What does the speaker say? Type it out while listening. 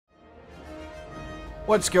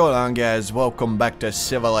What's going on, guys? Welcome back to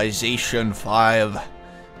Civilization 5.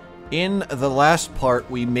 In the last part,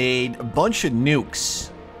 we made a bunch of nukes.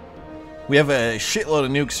 We have a shitload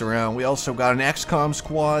of nukes around. We also got an XCOM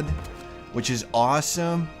squad, which is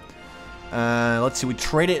awesome. Let's see, we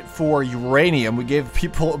traded for uranium. We gave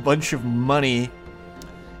people a bunch of money.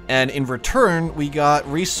 And in return, we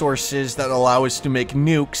got resources that allow us to make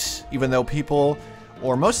nukes, even though people,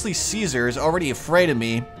 or mostly Caesar, is already afraid of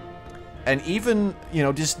me. And even, you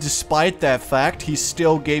know, just despite that fact, he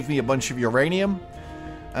still gave me a bunch of uranium.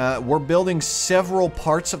 We're building several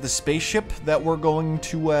parts of the spaceship that we're going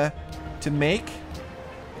to make.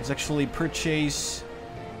 Let's actually purchase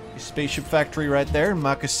a spaceship factory right there in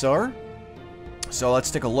Makassar. So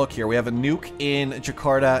let's take a look here. We have a nuke in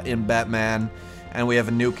Jakarta in Batman, and we have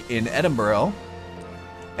a nuke in Edinburgh.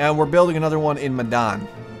 And we're building another one in Medan.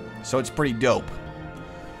 So it's pretty dope.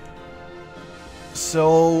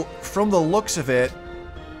 So, from the looks of it,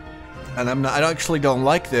 and I actually don't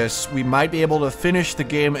like this, we might be able to finish the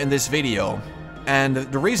game in this video. And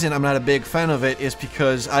the reason I'm not a big fan of it is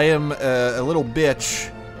because I am a little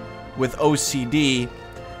bitch with OCD,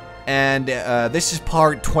 and this is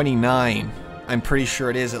part 29. I'm pretty sure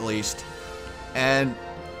it is, at least. And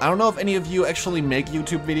I don't know if any of you actually make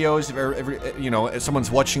YouTube videos, if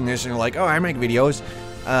someone's watching this and you're like, oh, I make videos.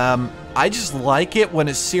 I just like it when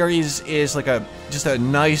a series is like just a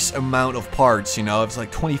nice amount of parts, you know, if it's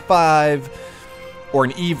like 25 or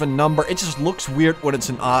an even number. It just looks weird when it's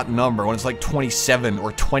an odd number, when it's like 27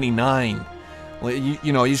 or 29.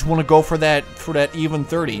 You know, you just want to go for that even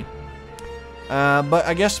 30. But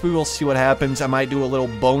I guess we will see what happens. I might do a little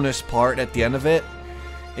bonus part at the end of it,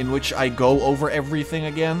 in which I go over everything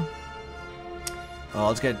again.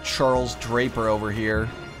 Let's get Charles Draper over here.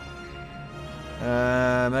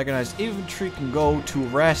 Mechanized infantry can go to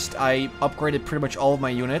rest. I upgraded pretty much all of my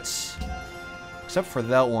units, except for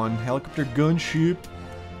that one. Helicopter gunship.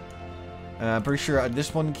 I'm pretty sure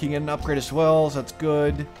this one can get an upgrade as well, so that's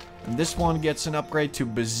good. And this one gets an upgrade to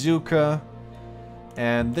bazooka.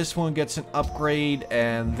 And this one gets an upgrade,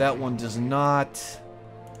 and that one does not.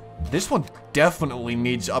 This one definitely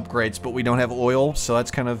needs upgrades, but we don't have oil, so that's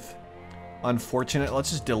kind of unfortunate. Let's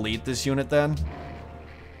just delete this unit then,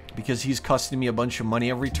 because he's costing me a bunch of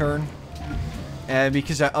money every turn. And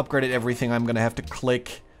because I upgraded everything, I'm gonna have to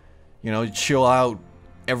click, you know, chill out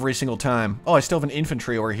every single time. Oh, I still have an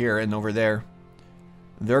infantry over here and over there.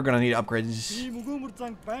 They're gonna need upgrades.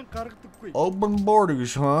 Open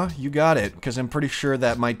borders, huh? You got it, because I'm pretty sure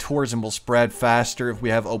that my tourism will spread faster if we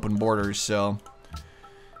have open borders, so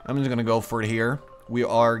I'm just gonna go for it here. We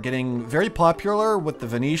are getting very popular with the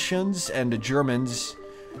Venetians and the Germans.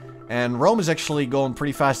 And Rome is actually going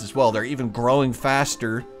pretty fast as well. They're even growing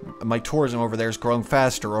faster. My tourism over there is growing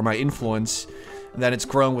faster, or my influence, than it's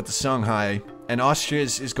growing with the Shanghai. And Austria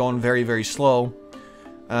is going very, very slow.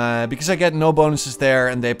 Because I get no bonuses there,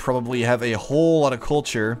 and they probably have a whole lot of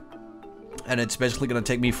culture. And it's basically going to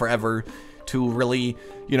take me forever to really,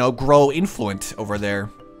 you know, grow influent over there.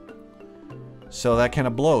 So that kind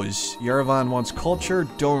of blows. Yerevan wants culture,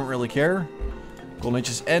 don't really care. Golden Age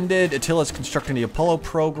has ended. Attila's constructing the Apollo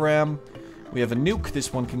program. We have a nuke.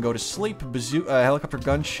 This one can go to sleep. Helicopter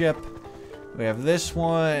gunship. We have this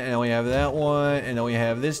one, and then we have that one, and then we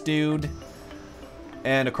have this dude.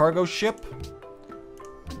 And a cargo ship.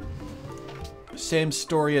 Same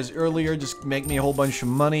story as earlier, just make me a whole bunch of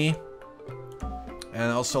money.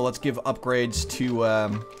 And also, let's give upgrades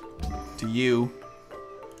to you.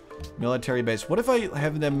 Military base. What if I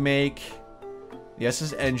have them make the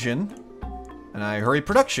SS engine? And I hurry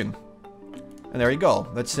production. And there you go.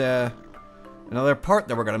 That's another part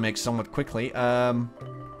that we're going to make somewhat quickly.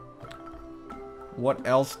 What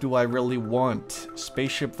else do I really want?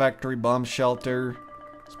 Spaceship factory, bomb shelter.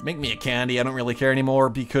 Make me a candy. I don't really care anymore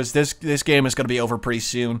because this game is going to be over pretty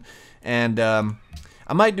soon. And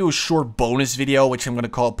I might do a short bonus video, which I'm going to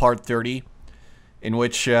call part 30. In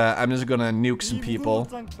which I'm just going to nuke some people.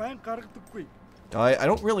 I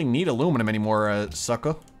don't really need aluminum anymore,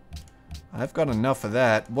 sucker. I've got enough of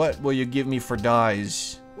that. What will you give me for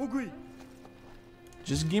dyes?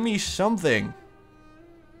 Just give me something.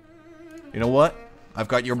 You know what? I've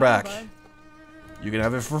got your back. You can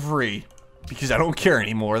have it for free. Because I don't care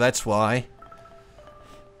anymore, that's why.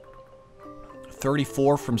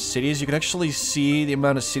 34 from cities. You can actually see the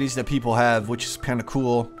amount of cities that people have, which is kind of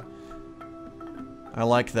cool. I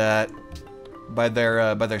like that. By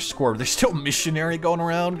their score. There's still missionary going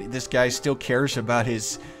around. This guy still cares about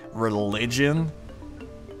his religion.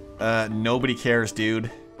 Nobody cares, dude.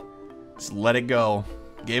 Just let it go.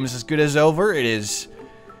 Game is as good as over. It is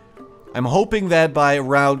I'm hoping that by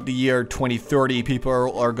around the year 2030, people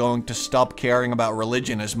are going to stop caring about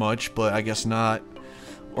religion as much, but I guess not.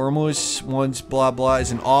 Ormus once blah blah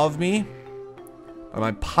is in awe of me. By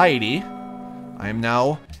my piety, I am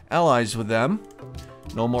now allies with them.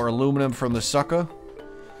 No more aluminum from the sucker.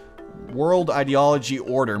 World Ideology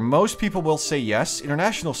Order. Most people will say yes.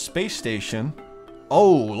 International Space Station.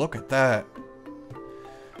 Oh, look at that.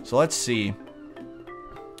 So let's see.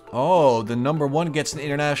 Oh, the number 1 gets an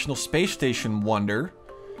International Space Station wonder,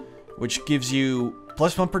 which gives you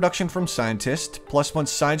 +1 production from scientists, +1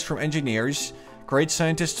 science from engineers. Great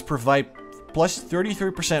scientists provide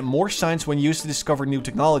 +33% more science when used to discover new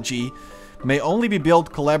technology. May only be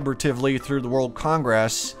built collaboratively through the World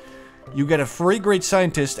Congress. You get a free great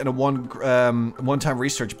scientist and a one-time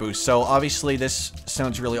research boost. So obviously this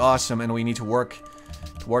sounds really awesome, and we need to work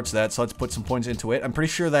towards that. So let's put some points into it. I'm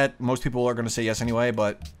pretty sure that most people are going to say yes anyway,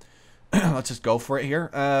 but let's just go for it here.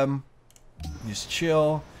 Just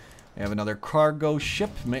chill. We have another cargo ship.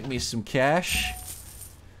 Make me some cash.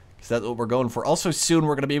 Because that's what we're going for. Also, soon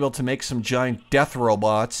we're going to be able to make some giant death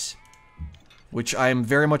robots, which I'm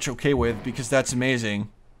very much okay with, because that's amazing.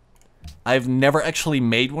 I've never actually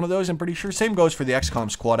made one of those, I'm pretty sure. Same goes for the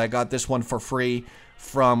XCOM squad. I got this one for free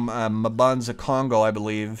from Mabanza Congo, I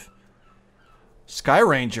believe. Sky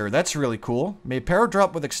Ranger, that's really cool. May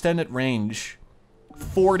paradrop with extended range.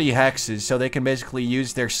 40 hexes, so they can basically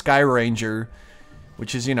use their Sky Ranger,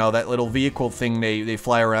 which is, you know, that little vehicle thing they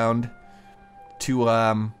fly around,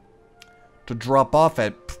 to drop off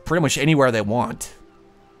at pretty much anywhere they want.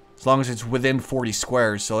 As long as it's within 40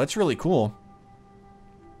 squares, so that's really cool.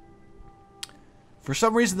 For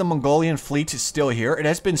some reason, the Mongolian fleet is still here. It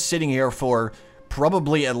has been sitting here for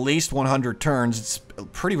probably at least 100 turns. It's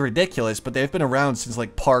pretty ridiculous, but they've been around since,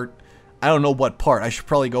 like, I don't know what part. I should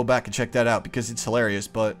probably go back and check that out, because it's hilarious,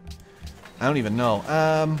 but I don't even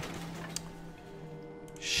know.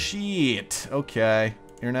 Shit. Okay.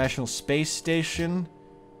 International Space Station.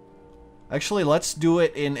 Actually, let's do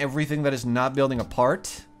it in everything that is not building a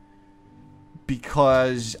part,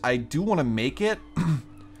 because I do want to make it,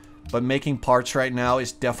 but making parts right now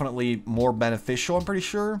is definitely more beneficial, I'm pretty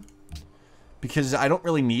sure, because I don't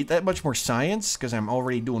really need that much more science, because I'm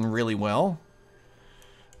already doing really well.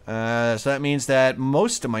 So that means that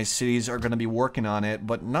most of my cities are going to be working on it,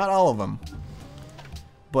 but not all of them.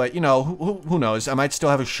 But, you know, who knows? I might still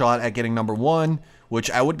have a shot at getting number 1, which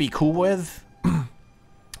I would be cool with,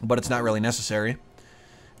 but it's not really necessary.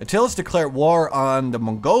 Attila's declared war on the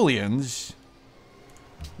Mongolians.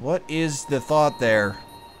 What is the thought there?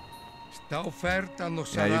 Yeah,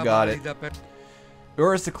 you got it.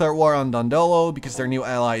 Ur has declared war on Dandolo because their new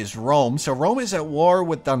ally is Rome. So Rome is at war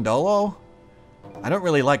with Dandolo? I don't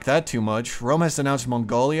really like that too much. Rome has denounced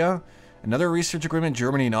Mongolia. Another research agreement,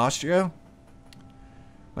 Germany and Austria.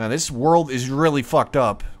 Man, this world is really fucked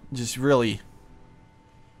up. Just really.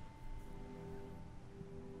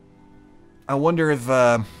 I wonder if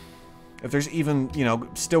there's even, you know,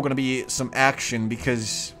 still going to be some action,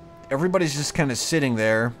 because everybody's just kind of sitting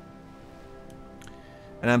there.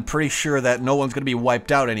 And I'm pretty sure that no one's going to be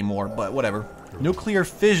wiped out anymore, but whatever. Nuclear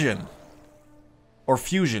fission. Or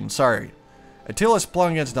fusion, sorry. Attila's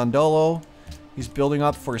plotting against Dandolo. He's building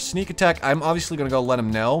up for a sneak attack. I'm obviously going to go let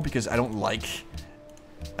him know, because I don't like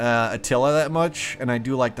Attila that much. And I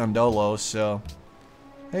do like Dandolo, so...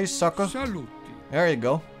 Hey, sucker. There you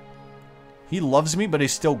go. He loves me, but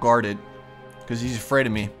he's still guarded, because he's afraid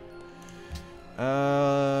of me.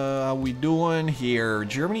 How we doing here?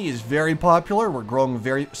 Germany is very popular. We're growing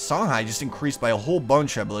very... Shanghai just increased by a whole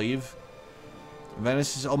bunch, I believe.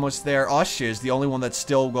 Venice is almost there. Austria is the only one that's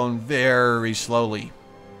still going very slowly.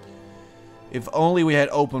 If only we had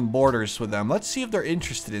open borders with them. Let's see if they're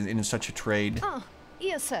interested in such a trade. Ah,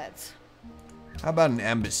 ihr seid's. How about an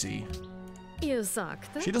embassy? Ihr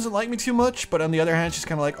sagte? She doesn't like me too much, but on the other hand, she's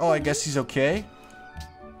kind of like, oh, I guess he's okay.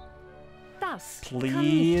 Das Please? kann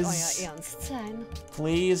nicht euer Ernst sein.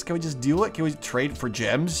 Please, can we just do it? Can we trade for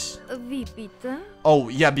gems? Wie bitte? Oh,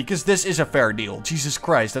 yeah, because this is a fair deal. Jesus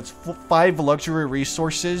Christ, that's 5 luxury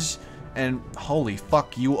resources, and holy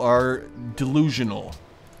fuck, you are delusional.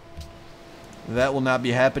 That will not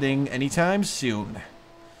be happening anytime soon.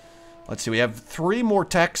 Let's see, we have 3 more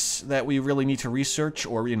techs that we really need to research,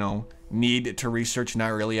 or, you know, need to research, not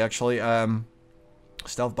really, actually.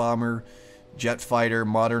 Stealth bomber, jet fighter,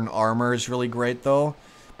 modern armor is really great, though.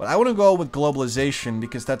 But I want to go with globalization,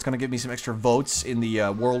 because that's going to give me some extra votes in the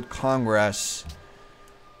World Congress.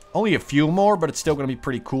 Only a few more, but it's still going to be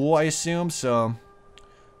pretty cool, I assume, so...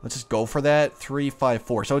 Let's just go for that. 3, 5,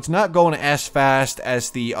 4. So it's not going as fast as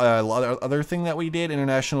the other thing that we did,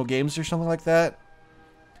 International Games or something like that.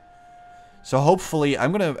 So hopefully,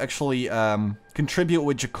 I'm going to actually contribute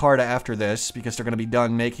with Jakarta after this, because they're going to be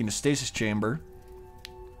done making the stasis chamber.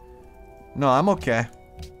 No, I'm okay.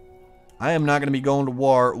 I am not going to be going to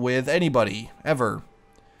war with anybody, ever.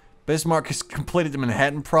 Bismarck has completed the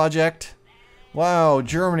Manhattan Project. Wow,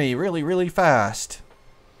 Germany, really, really fast.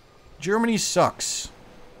 Germany sucks.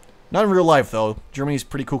 Not in real life, though. Germany's a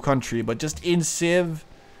pretty cool country, but just in Civ,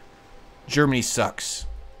 Germany sucks.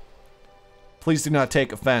 Please do not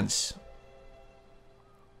take offense.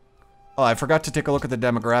 Oh, I forgot to take a look at the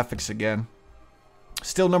demographics again.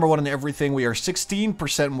 Still number one in everything. We are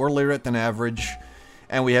 16% more literate than average.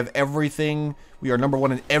 And we have everything. We are number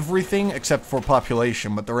one in everything except for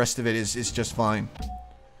population. But the rest of it is just fine.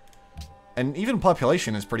 And even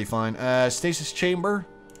population is pretty fine. Stasis chamber.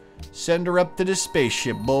 Send her up to the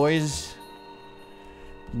spaceship, boys.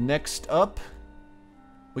 Next up.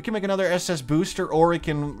 We can make another SS booster. Or we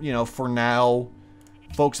can, you know, for now,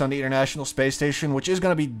 focus on the International Space Station, which is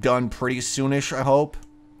going to be done pretty soonish, I hope.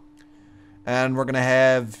 And we're going to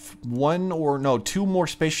have two more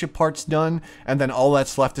spaceship parts done, and then all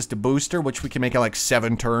that's left is the booster, which we can make in like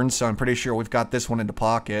 7 turns, so I'm pretty sure we've got this one in the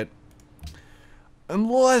pocket.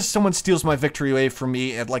 Unless someone steals my victory away from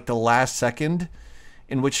me at like the last second,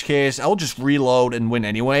 in which case I'll just reload and win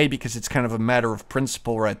anyway, because it's kind of a matter of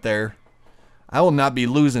principle right there. I will not be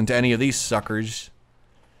losing to any of these suckers.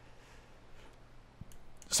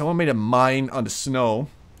 Someone made a mine on the snow.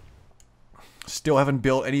 Still haven't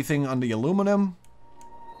built anything on the aluminum.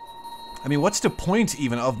 I mean, what's the point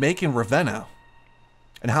even of making Ravenna?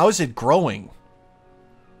 And how is it growing?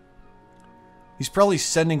 He's probably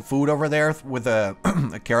sending food over there with a,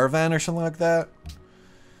 a caravan or something like that.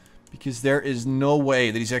 Because there is no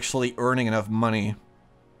way that he's actually earning enough money.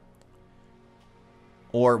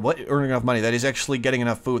 Or what? Earning enough money. That he's actually getting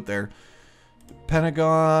enough food there.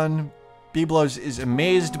 Pentagon. Byblos is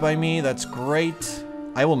amazed by me. That's great.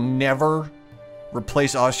 I will never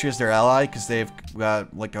replace Austria as their ally because they've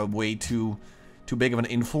got like a way too big of an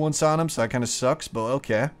influence on them. So that kind of sucks, but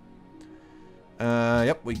okay.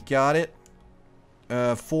 Yep, we got it.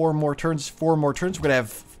 4 more turns. 4 more turns. We're gonna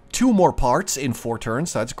have 2 more parts in 4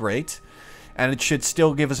 turns. So that's great, and it should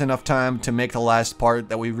still give us enough time to make the last part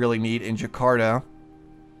that we really need in Jakarta.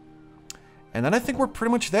 And then I think we're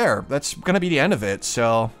pretty much there. That's gonna be the end of it.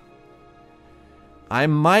 So I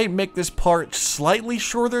might make this part slightly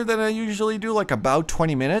shorter than I usually do, like about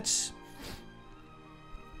 20 minutes.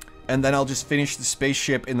 And then I'll just finish the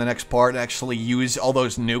spaceship in the next part, actually use all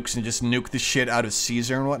those nukes and just nuke the shit out of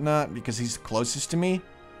Caesar and whatnot, because he's the closest to me.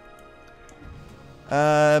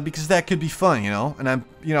 Because that could be fun, you know? And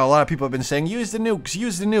a lot of people have been saying, use the nukes,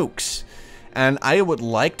 use the nukes. And I would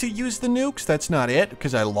like to use the nukes, that's not it,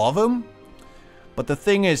 because I love them. But the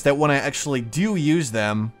thing is that when I actually do use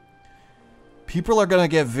them, people are going to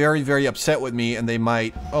get very, very upset with me, and they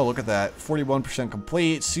might... Oh, look at that. 41%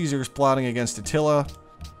 complete. Caesar's plotting against Attila.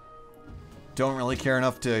 Don't really care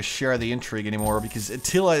enough to share the intrigue anymore, because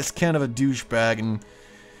Attila is kind of a douchebag, and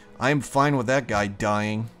I'm fine with that guy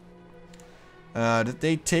dying. Did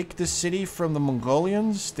they take the city from the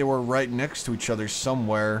Mongolians? They were right next to each other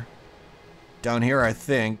somewhere. Down here, I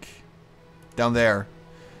think. Down there.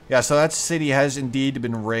 Yeah, so that city has indeed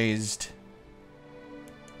been razed.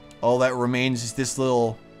 All that remains is this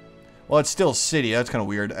little... Well, it's still a city. That's kind of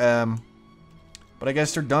weird. But I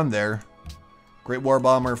guess they're done there. Great War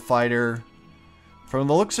Bomber, Fighter. From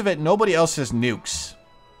the looks of it, nobody else has nukes.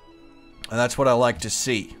 And that's what I like to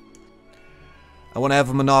see. I want to have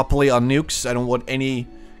a monopoly on nukes. I don't want any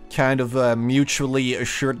kind of mutually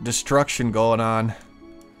assured destruction going on.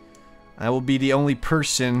 I will be the only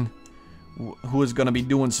person who is going to be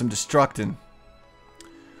doing some destructing.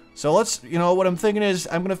 So let's, what I'm thinking is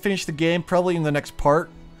I'm going to finish the game probably in the next part.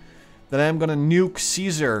 Then I'm going to nuke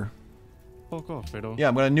Caesar. Yeah,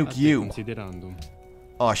 I'm going to nuke you.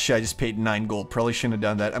 Oh shit, I just paid 9 gold. Probably shouldn't have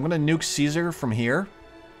done that. I'm going to nuke Caesar from here.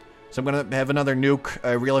 So I'm going to have another nuke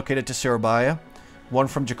relocated to Surabaya. One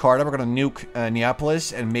from Jakarta. We're going to nuke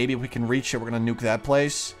Neapolis, and maybe if we can reach it, we're going to nuke that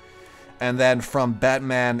place. And then from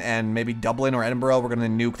Batman and maybe Dublin or Edinburgh, we're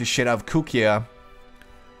going to nuke the shit out of Kukia.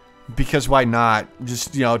 Because why not?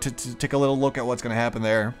 Just, to take a little look at what's going to happen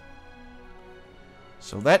there.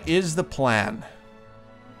 So that is the plan.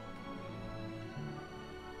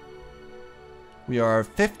 We are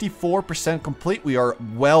 54% complete. We are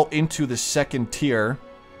well into the second tier.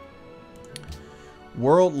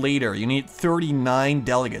 World leader. You need 39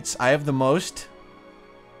 delegates. I have the most.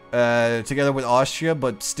 Together with Austria,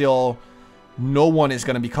 but still, no one is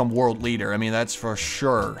going to become world leader. I mean, that's for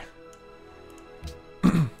sure.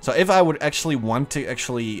 So if I would actually want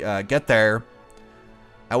to get there,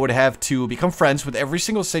 I would have to become friends with every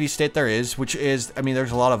single city-state there is, which is, I mean,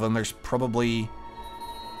 there's a lot of them. There's probably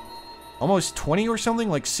almost 20 or something,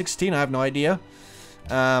 like 16, I have no idea.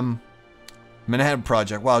 Manhattan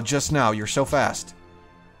Project. Wow, just now, you're so fast.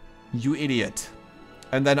 You idiot.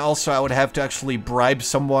 And then also I would have to actually bribe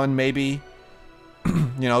someone, maybe,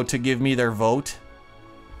 you know, to give me their vote.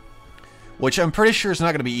 Which I'm pretty sure is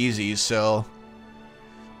not going to be easy, so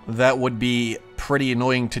that would be pretty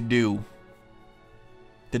annoying to do.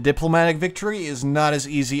 The diplomatic victory is not as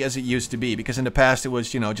easy as it used to be, because in the past it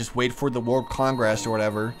was, you know, just wait for the World Congress or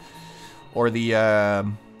whatever, or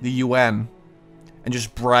the UN, and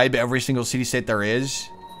just bribe every single city-state there is,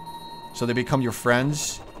 so they become your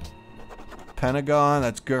friends. Pentagon,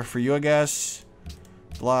 that's good for you, I guess.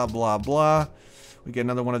 Blah, blah, blah. We get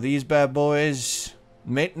another one of these bad boys.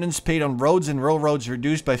 Maintenance paid on roads and railroads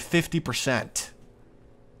reduced by 50%.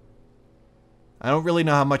 I don't really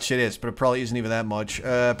know how much it is, but it probably isn't even that much.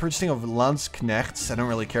 Purchasing of Landsknechts. I don't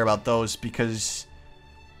really care about those because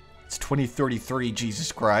it's 2033,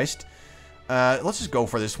 Jesus Christ. Let's just go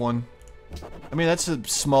for this one. I mean, that's a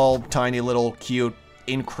small, tiny, little, cute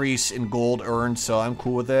increase in gold earned, so I'm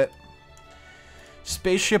cool with it.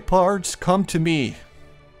 Spaceship parts, come to me.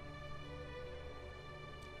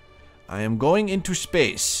 I am going into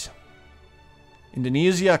space.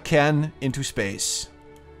 Indonesia can into space.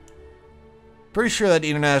 Pretty sure that the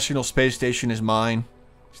International Space Station is mine.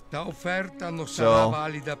 So,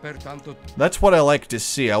 that's what I like to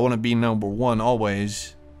see. I want to be #1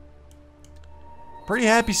 always. Pretty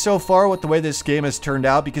happy so far with the way this game has turned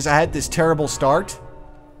out, because I had this terrible start.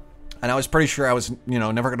 And I was pretty sure I was, you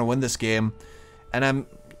know, never going to win this game. And I'm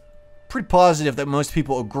pretty positive that most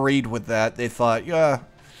people agreed with that. They thought, yeah,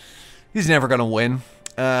 he's never going to win.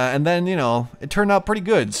 And then, you know, it turned out pretty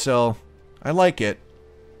good, so I like it.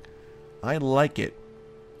 I like it.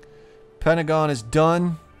 Pentagon is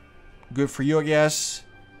done. Good for you, I guess.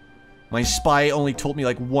 My spy only told me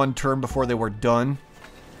like 1 turn before they were done.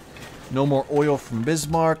 No more oil from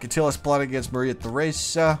Bismarck. Attila's plot against Maria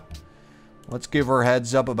Theresa. Let's give her a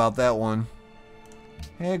heads up about that one.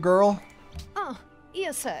 Hey, girl. Ah,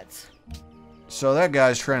 ihr seid's. So that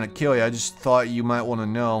guy's trying to kill you. I just thought you might want to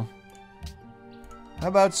know. How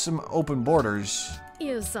about some open borders?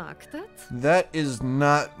 Ihr sagtet? That is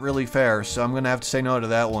not really fair, so I'm gonna have to say no to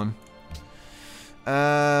that one.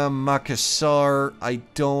 Makassar, I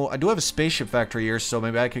do have a spaceship factory here, so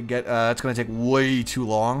maybe I could get, that's gonna take way too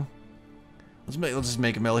long. Let's just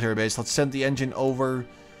make a military base. Let's send the engine over,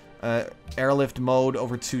 airlift mode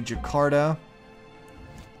over to Jakarta.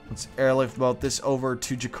 Let's airlift mode this over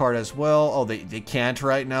to Jakarta as well. Oh, they can't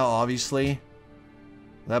right now, obviously.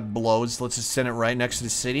 That blows. Let's just send it right next to the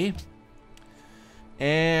city.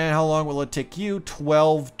 And how long will it take you?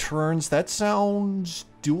 12 turns. That sounds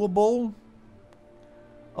doable.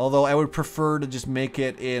 Although I would prefer to just make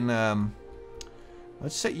it in,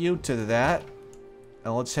 let's set you to that.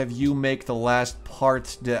 And let's have you make the last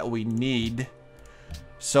part that we need.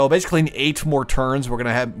 So basically in 8 more turns,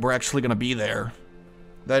 we're actually gonna be there.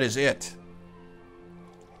 That is it.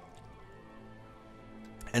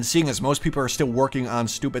 And seeing as most people are still working on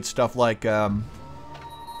stupid stuff like,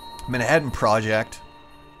 Manhattan Project,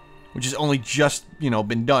 which has only just, you know,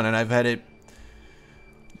 been done, and I've had it,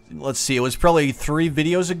 let's see, it was probably 3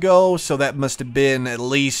 videos ago, so that must have been at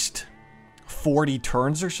least 40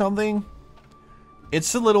 turns or something.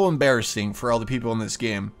 It's a little embarrassing for all the people in this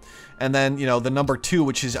game. And then, you know, the number 2,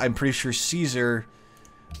 which is, I'm pretty sure, Caesar,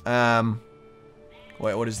 wait,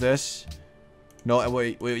 what is this? No,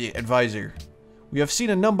 wait, advisor. We have seen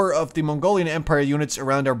a number of the Mongolian Empire units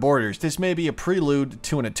around our borders. This may be a prelude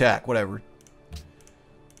to an attack, whatever.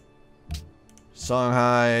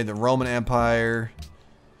 Songhai, the Roman Empire.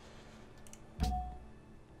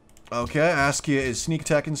 Okay, Askia is sneak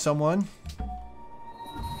attacking someone.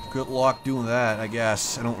 Good luck doing that, I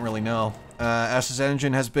guess. I don't really know. As's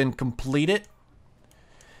engine has been completed.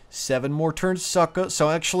 7 more turns, sucker. So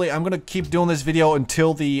actually, I'm gonna keep doing this video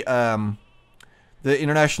until the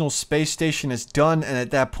International Space Station is done, and at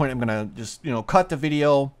that point, I'm gonna just, you know, cut the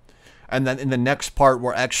video, and then in the next part,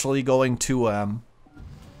 we're actually going to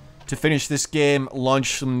finish this game,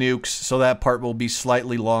 launch some nukes, so that part will be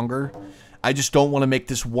slightly longer. I just don't want to make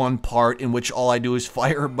this one part in which all I do is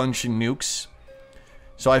fire a bunch of nukes.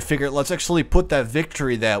 So I figured let's actually put that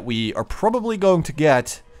victory that we are probably going to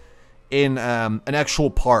get in an actual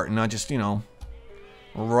part, and not just, you know,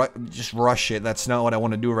 just rush it. That's not what I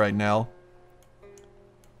want to do right now.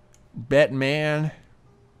 Batman.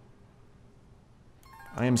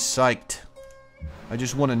 I am psyched. I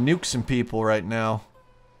just want to nuke some people right now.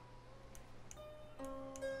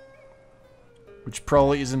 Which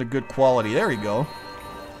probably isn't a good quality. There we go.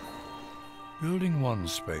 Building one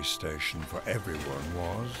space station for everyone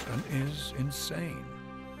was and is insane.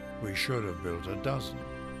 We should have built a dozen.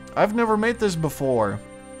 I've never made this before,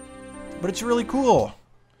 but it's really cool.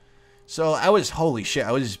 So holy shit,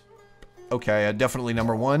 okay, definitely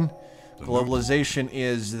number one. Globalization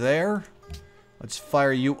is there. Let's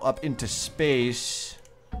fire you up into space.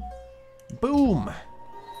 Boom!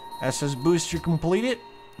 SS booster completed.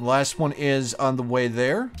 Last one is on the way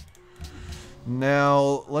there.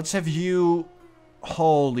 Now, let's have you...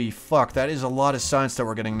 Holy fuck, that is a lot of science that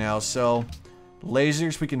we're getting now. So,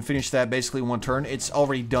 lasers, we can finish that basically in one turn. It's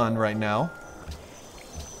already done right now.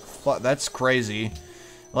 Fuck, that's crazy.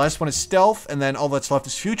 The last one is stealth, and then all that's left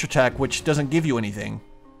is future attack, which doesn't give you anything.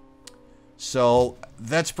 So,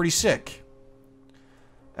 that's pretty sick.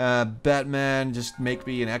 Batman, just make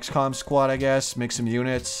me an XCOM squad, I guess. Make some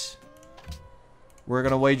units. We're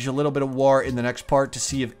gonna wage a little bit of war in the next part to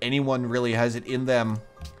see if anyone really has it in them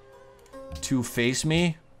to face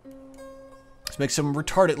me. Let's make some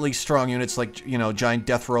retardedly strong units like, you know, giant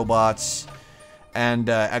death robots and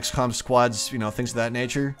XCOM squads, you know, things of that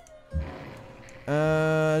nature.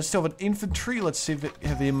 Still have an infantry. Let's see if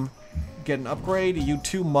have him get an upgrade.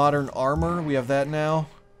 U2 modern armor. We have that now.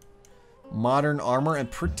 Modern armor, I'm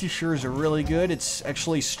pretty sure is really good. It's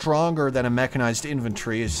actually stronger than a mechanized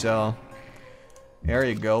infantry, so... There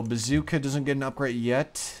you go. Bazooka doesn't get an upgrade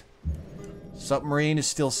yet. Submarine is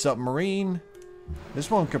still submarine.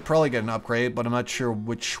 This one could probably get an upgrade, but I'm not sure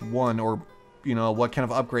which one or, you know, what kind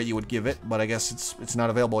of upgrade you would give it. But I guess it's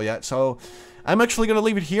not available yet. So I'm actually going to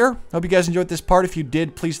leave it here. Hope you guys enjoyed this part. If you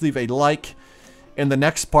did, please leave a like. In the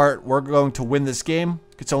next part, we're going to win this game.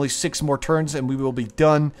 It's only 6 more turns and we will be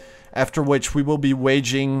done. After which we will be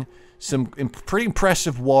waging some pretty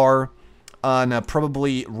impressive war on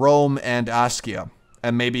probably Rome and Askia.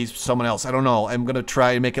 And maybe someone else. I don't know. I'm going to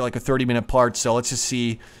try and make it like a 30-minute part. So let's just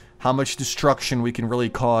see how much destruction we can really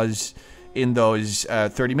cause in those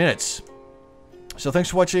 30 minutes. So thanks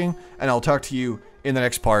for watching. And I'll talk to you in the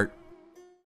next part.